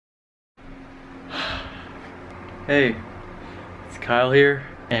Hey, it's Kyle here,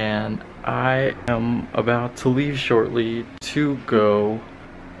 and I am about to leave shortly to go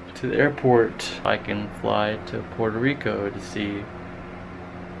to the airport. I can fly to Puerto Rico to see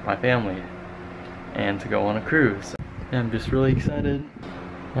my family and to go on a cruise. And I'm just really excited.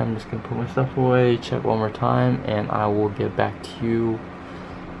 I'm just gonna put my stuff away, check one more time, and I will get back to you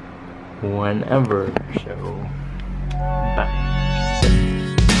whenever. So, bye.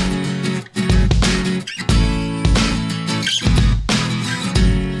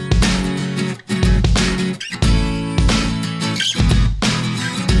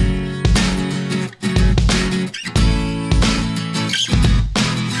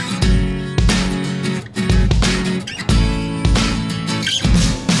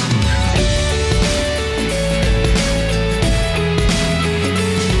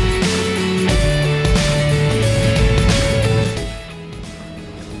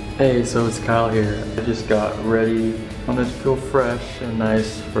 Hey, so it's Kyle here. I just got ready. Wanted to feel fresh and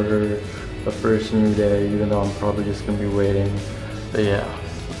nice for the first new day, even though I'm probably just gonna be waiting. But yeah,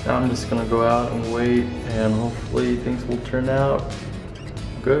 now I'm just gonna go out and wait, and hopefully things will turn out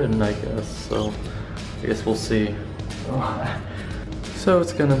good, I guess. So I guess we'll see. So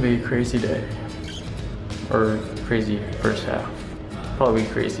it's gonna be a crazy day, or crazy first half. Probably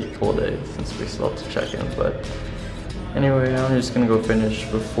crazy full day since we still have to check in, but anyway, I'm just gonna go finish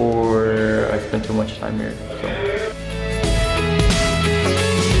before I spend too much time here. So.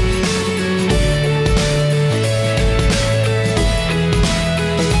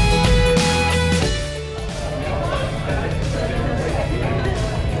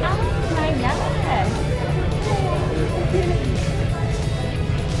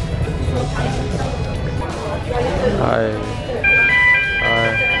 Hi. I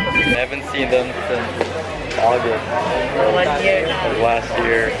haven't seen them since August of last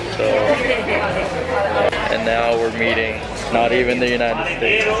year, so and now we're meeting, not even the United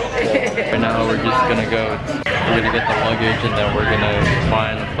States. So right now we're just gonna go, we're gonna get the luggage, and then we're gonna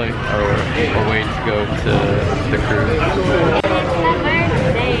find a place or a way to go to the cruise.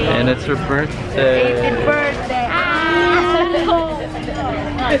 And it's her birthday. It's her birthday.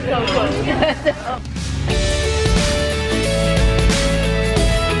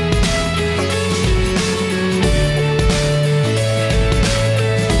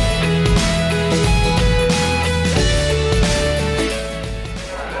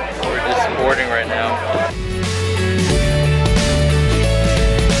 Right now.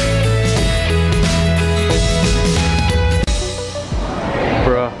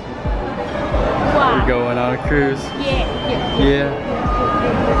 Bruh. Wow. We're going on a cruise. Yeah.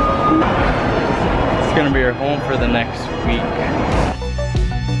 It's gonna be our home for the next week.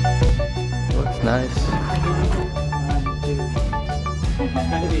 Looks nice.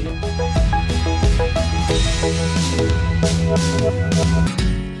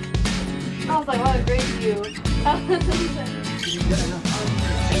 I was like, what a great view.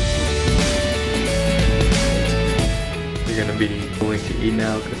 We're gonna be going to eat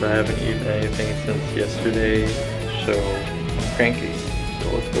now because I haven't eaten anything since yesterday, so I'm cranky. So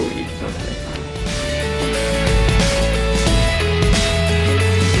let's go eat something.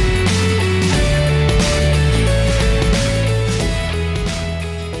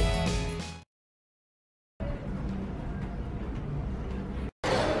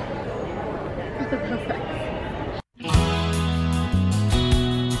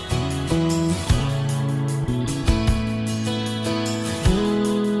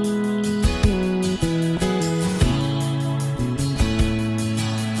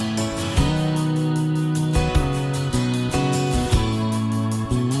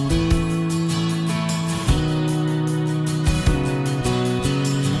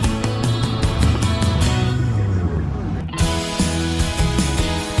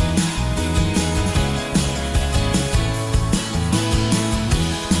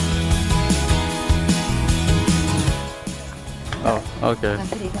 Oh, okay. That's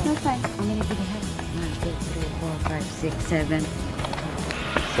fine. How many do we have? 1, 2, 3, 4, 5, 6, 7.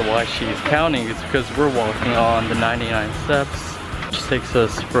 So why she's counting is because we're walking on the 99 steps, which takes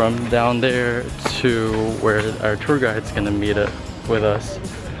us from down there to where our tour guide's gonna meet up with us.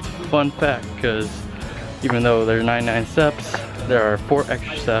 Fun fact, because even though there are 99 steps, there are 4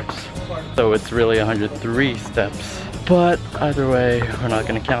 extra steps, so it's really 103 steps. But either way, we're not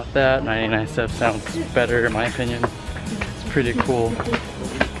gonna count that. 99 steps sounds better in my opinion. It's pretty cool.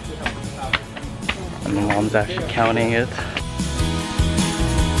 And my mom's actually counting it.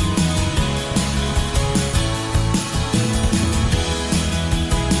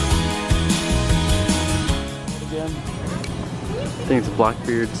 I think it's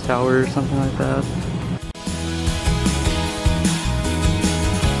Blackbeard's Tower or something like that.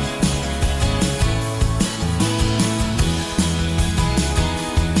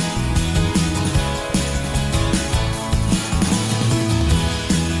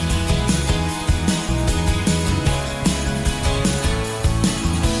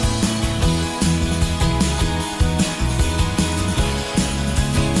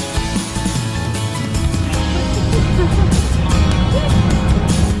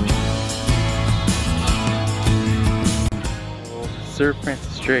 Sir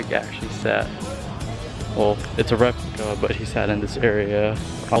Francis Drake actually sat, well, it's a replica, but he sat in this area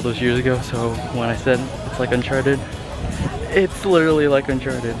all those years ago. So when I said it's like Uncharted, it's literally like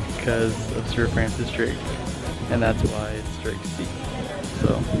Uncharted because of Sir Francis Drake, and that's why it's Drake's seat.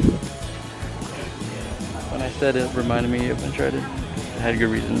 So when I said it reminded me of Uncharted, I had a good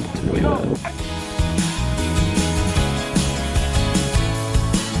reason to believe that.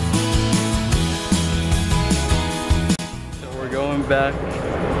 Going back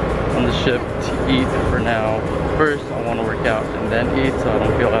on the ship to eat for now. First, I want to work out and then eat so I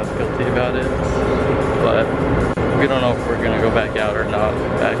don't feel as guilty about it. But we don't know if we're going to go back out or not,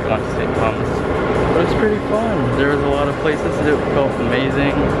 back onto St. Thomas. But it's pretty fun. There was a lot of places that felt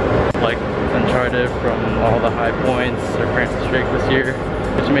amazing, like Uncharted from all the high points, or Francis Drake this year,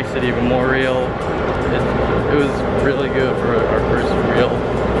 which makes it even more real. It was really good for our first real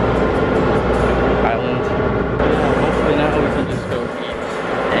island. Hopefully now we can just go eat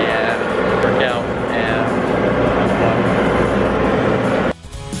and work out and have fun.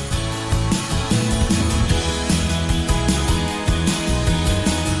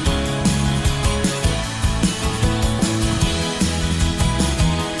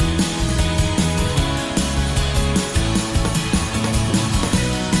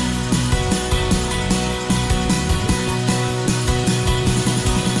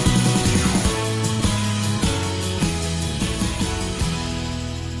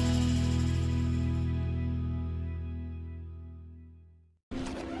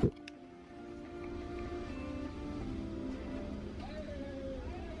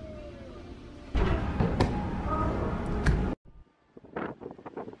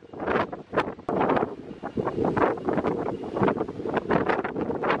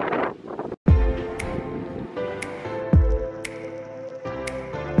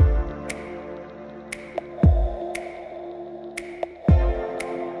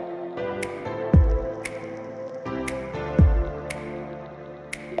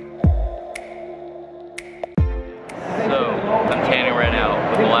 I'm tanning right now,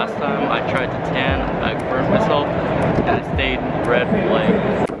 but the last time I tried to tan, I burnt myself and I stayed red for like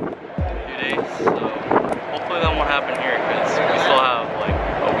a few days, so hopefully that won't happen here because we still have like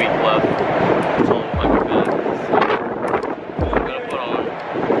a week left until like we're back. So I'm gonna put on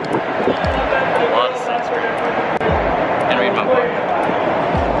a lot of sunscreen and read my book.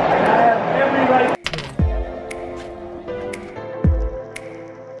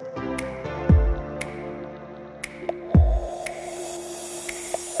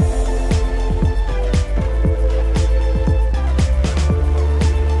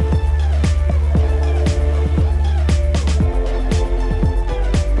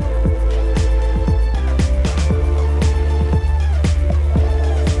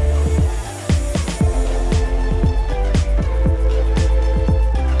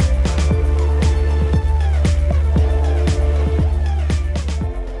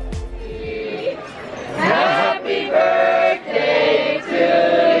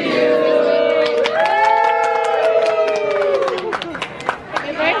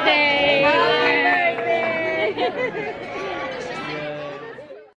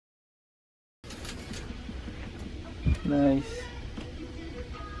 Nice.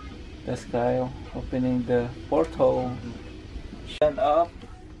 This guy opening the portal. Shut up.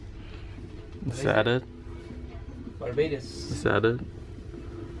 Is that it? Barbados. Is that it?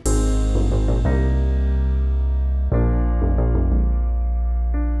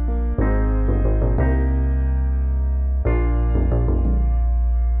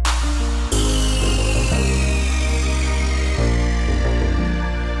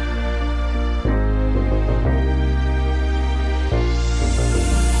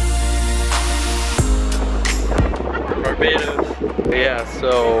 Barbados. Yeah,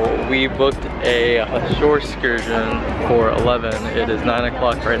 so we booked a shore excursion for 11. It is 9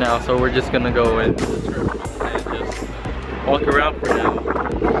 o'clock right now, so we're just gonna go into this river and just walk around for now.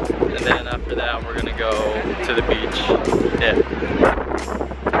 And then after that, we're gonna go to the beach. Yeah.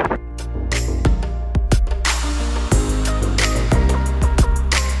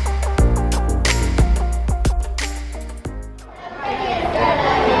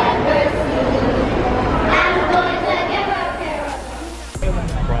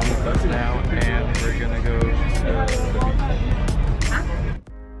 Now, and we're gonna go to the beach.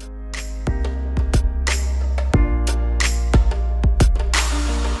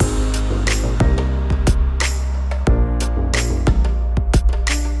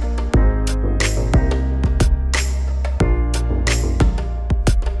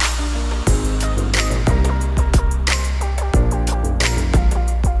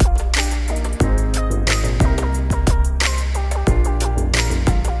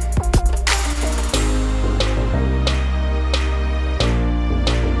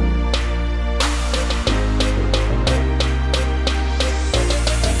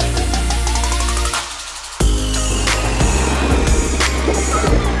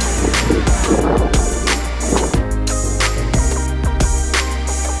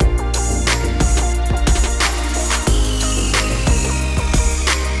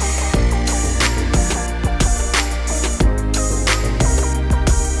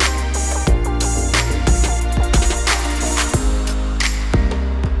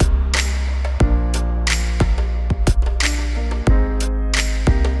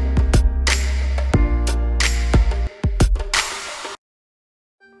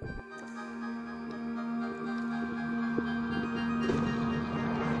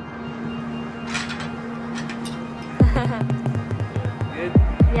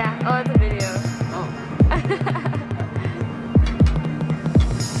 Yeah, oh, it's a video. Oh.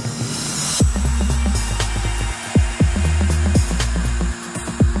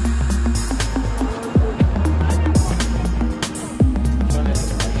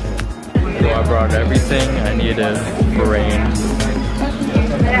 So I brought everything I needed for rain.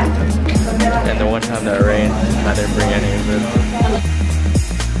 And the one time that rained, I didn't bring any of it.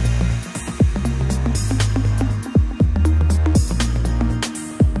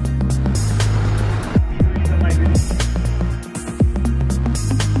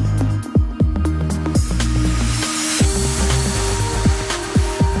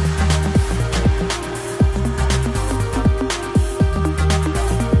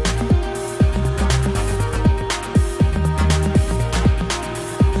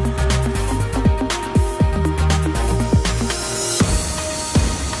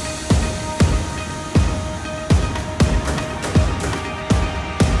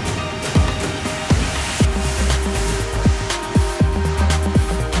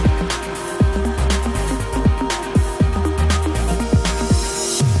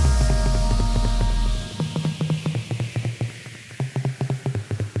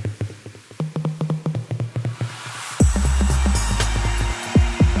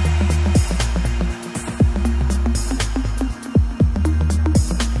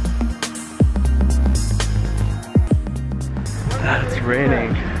 It's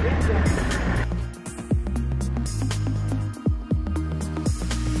raining.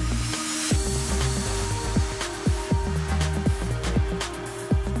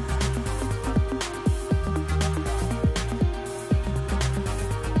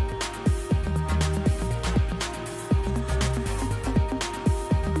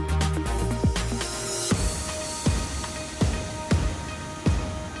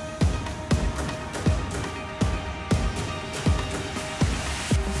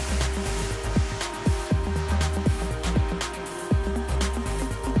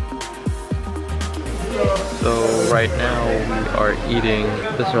 So right now we are eating.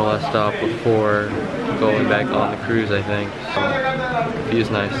 This is our last stop before going back on the cruise, I think. So the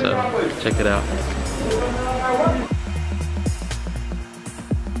view's nice, so check it out.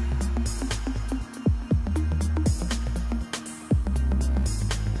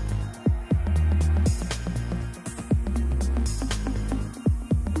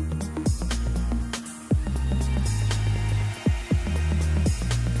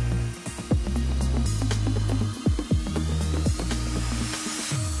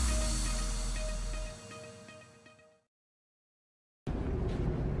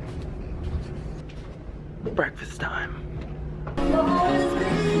 Breakfast time.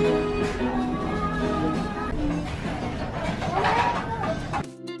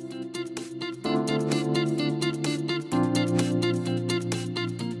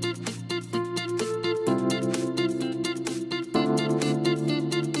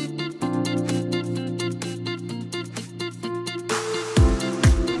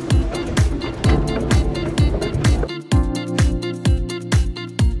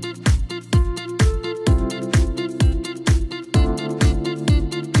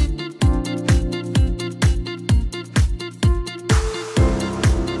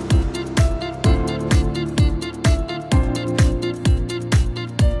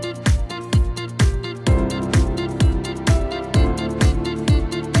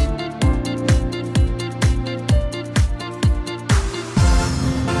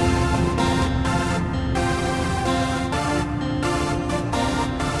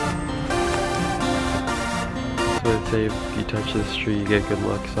 Say if you touch this tree you get good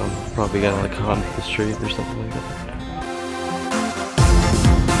luck, so I'm probably gonna like haunt this tree or something like that.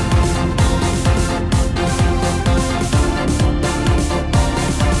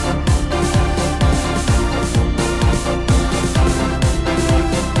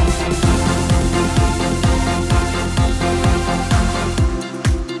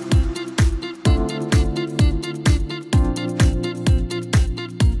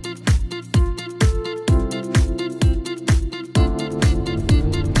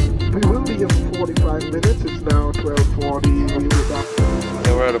 It's now 12:40.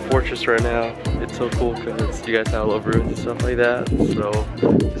 Yeah, we're at a fortress right now. It's so cool because you guys have all ruins and stuff like that. So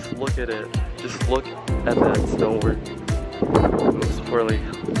just look at it. Just look at that stonework. Most importantly,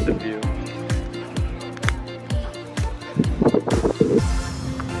 the view.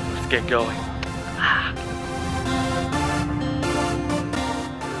 Let's get going.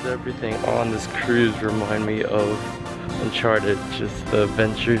 Everything on this cruise remind me of Uncharted. Just the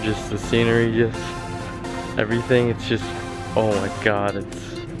adventure, just the scenery, just everything. It's just, oh my god, I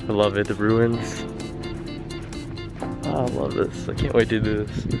love it. The ruins. I love this. I can't wait to do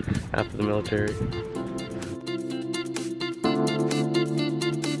this after the military.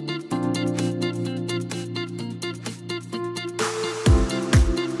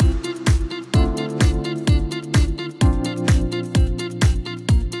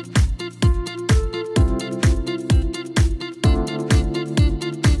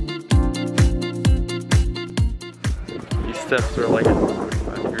 Steps are like a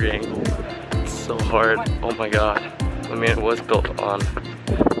 45-degree angle. It's so hard. Oh my god. I mean, it was built on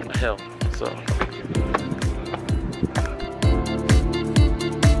a hill, so.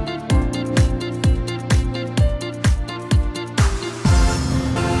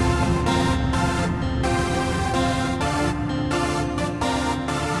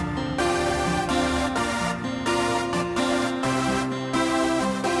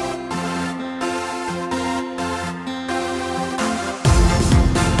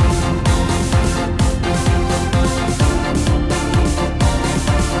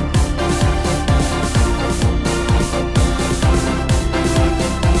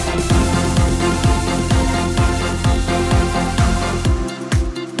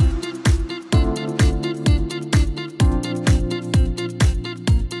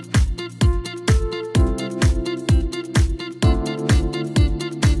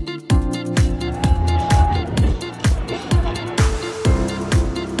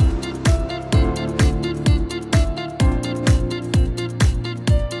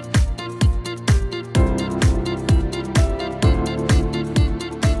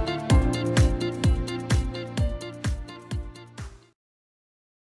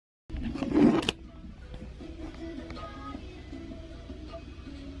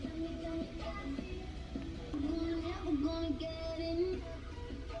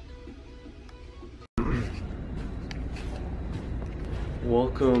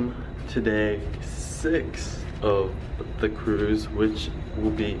 Welcome to day 6 of the cruise, which will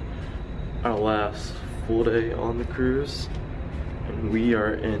be our last full day on the cruise. And we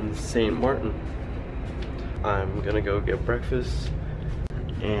are in St. Maarten. I'm gonna go get breakfast,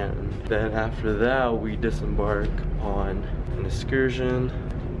 and then after that we disembark on an excursion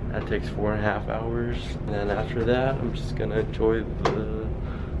that takes 4.5 hours. And then after that I'm just gonna enjoy the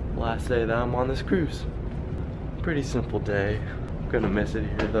last day that I'm on this cruise. Pretty simple day. Gonna miss it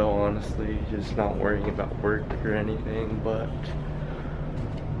here though, honestly, just not worrying about work or anything, but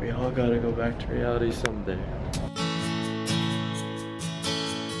we all gotta go back to reality someday.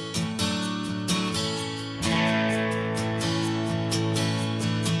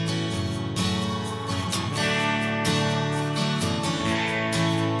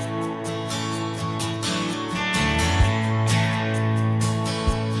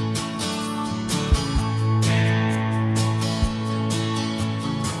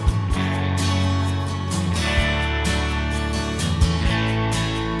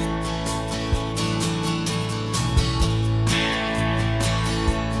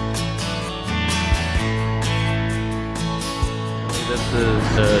 This is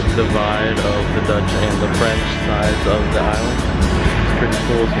the divide of the Dutch and the French sides of the island. It's pretty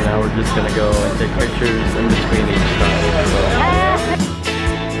cool, so now we're just gonna go and take pictures in between each side. So.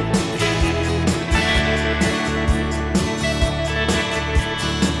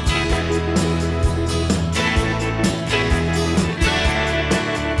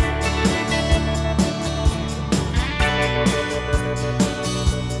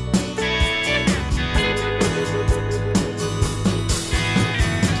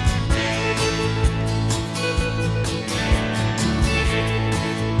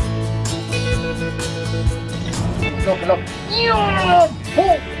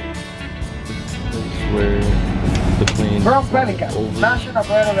 Where the plane over, National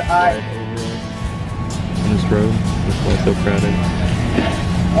Bird of the Eye. On this road, that's why it's so crowded.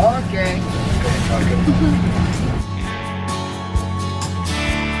 Okay.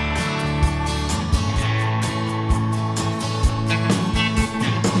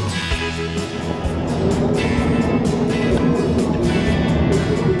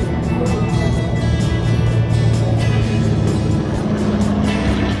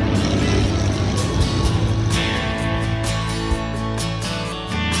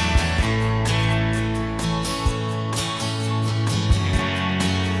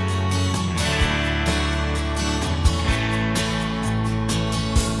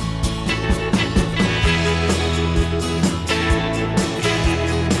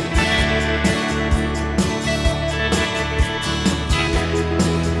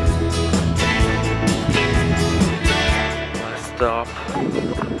 Stop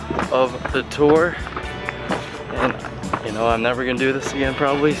of the tour, and you know I'm never gonna do this again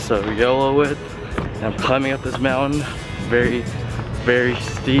probably, so YOLO it. And I'm climbing up this mountain very, very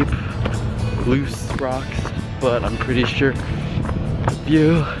steep, loose rocks, but I'm pretty sure the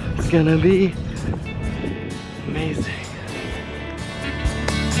view is gonna be